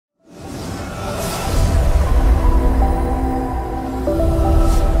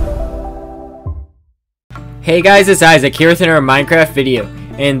Hey guys, it's Isaac here with another Minecraft video.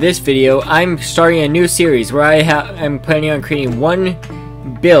 In this video, I'm starting a new series where I'm planning on creating one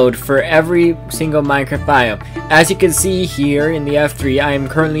build for every single Minecraft biome. As you can see here in the F3, I am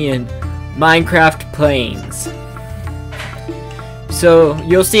currently in Minecraft Plains. So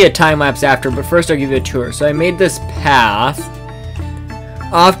you'll see a time lapse after, but first I'll give you a tour. So I made this path.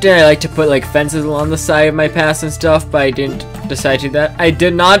 Often I like to put like fences along the side of my paths and stuff, but I didn't decide to do that. I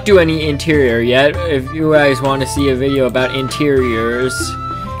did not do any interior yet. If you guys want to see a video about interiors,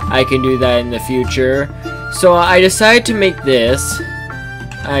 I can do that in the future. So I decided to make this.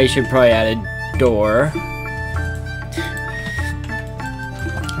 I should probably add a door.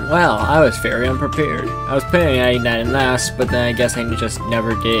 Well, I was very unprepared. I was planning on adding that in last, but then I guess I just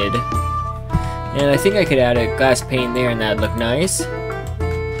never did. And I think I could add a glass pane there and that'd look nice.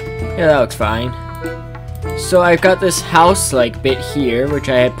 Yeah, that looks fine. So I've got this house-like bit here, which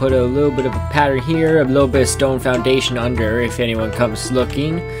I had put a little bit of a pattern here, a little bit of stone foundation under if anyone comes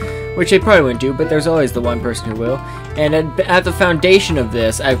looking, which they probably wouldn't do, but there's always the one person who will. And at the foundation of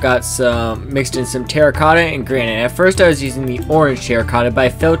this, I've got mixed in some terracotta and granite. At first I was using the orange terracotta, but I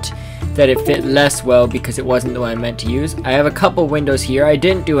felt that it fit less well because it wasn't the one I meant to use. I have a couple windows here. I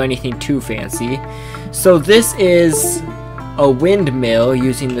didn't do anything too fancy. So this is a windmill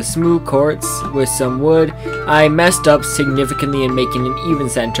using the smooth quartz with some wood. I messed up significantly in making an even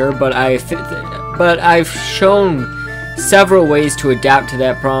center, but I've shown several ways to adapt to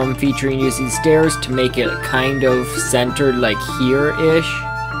that problem, featuring using stairs to make it kind of centered like here-ish,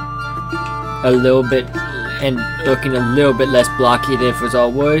 a little bit, and looking a little bit less blocky than if it was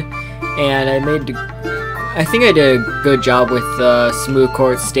all wood. And I think I did a good job with smooth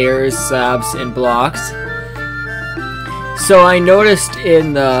quartz stairs, slabs, and blocks. So I noticed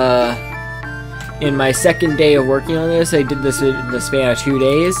in my second day of working on this, I did this in the span of 2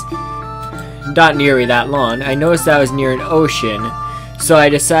 days, not nearly that long. I noticed that I was near an ocean, so I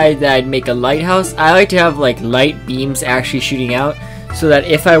decided that I'd make a lighthouse. I like to have like light beams actually shooting out, so that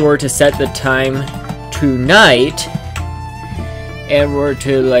if I were to set the time to night and were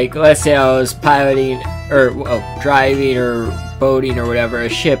to, like, let's say I was piloting or driving or boating or whatever, a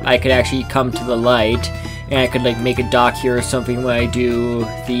ship, I could actually come to the light. And I could like make a dock here or something when I do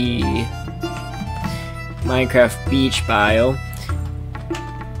the Minecraft beach biome.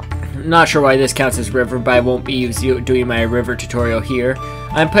 Not sure why this counts as river, but I won't be doing my river tutorial here.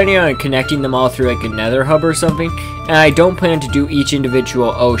 I'm planning on connecting them all through like a nether hub or something. And I don't plan to do each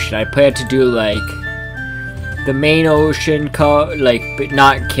individual ocean. I plan to do like the main ocean, like but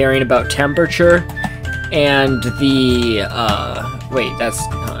not caring about temperature. And the, wait, that's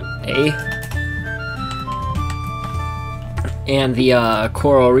not A. And the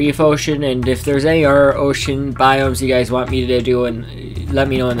coral reef ocean, and if there's any other ocean biomes you guys want me to do, and let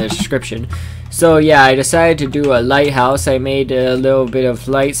me know in the description. So yeah, I decided to do a lighthouse. I made a little bit of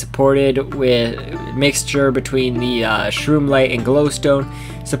light supported with a mixture between the shroom light and glowstone,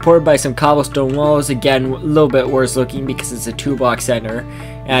 supported by some cobblestone walls. Again, a little bit worse looking because it's a 2-block center.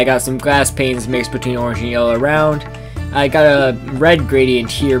 And I got some glass panes mixed between orange and yellow around. I got a red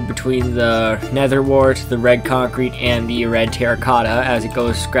gradient here between the nether wart, the red concrete, and the red terracotta as it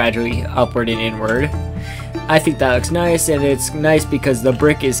goes gradually upward and inward. I think that looks nice, and it's nice because the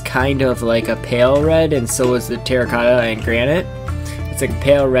brick is kind of like a pale red, and so is the terracotta and granite. It's like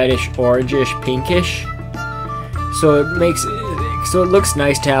pale reddish, orangish, pinkish. So it looks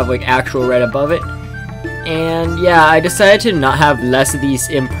nice to have like actual red above it. And yeah, I decided to not have less of these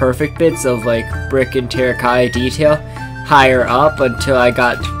imperfect bits of like brick and terracotta detail higher up until I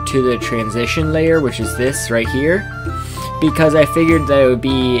got to the transition layer, which is this right here, because I figured that it would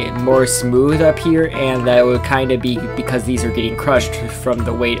be more smooth up here, and that it would kind of be, because these are getting crushed from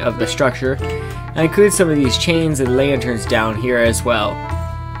the weight of the structure. I include some of these chains and lanterns down here as well.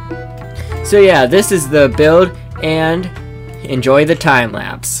 So yeah, this is the build, and enjoy the time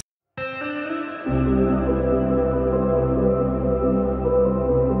lapse.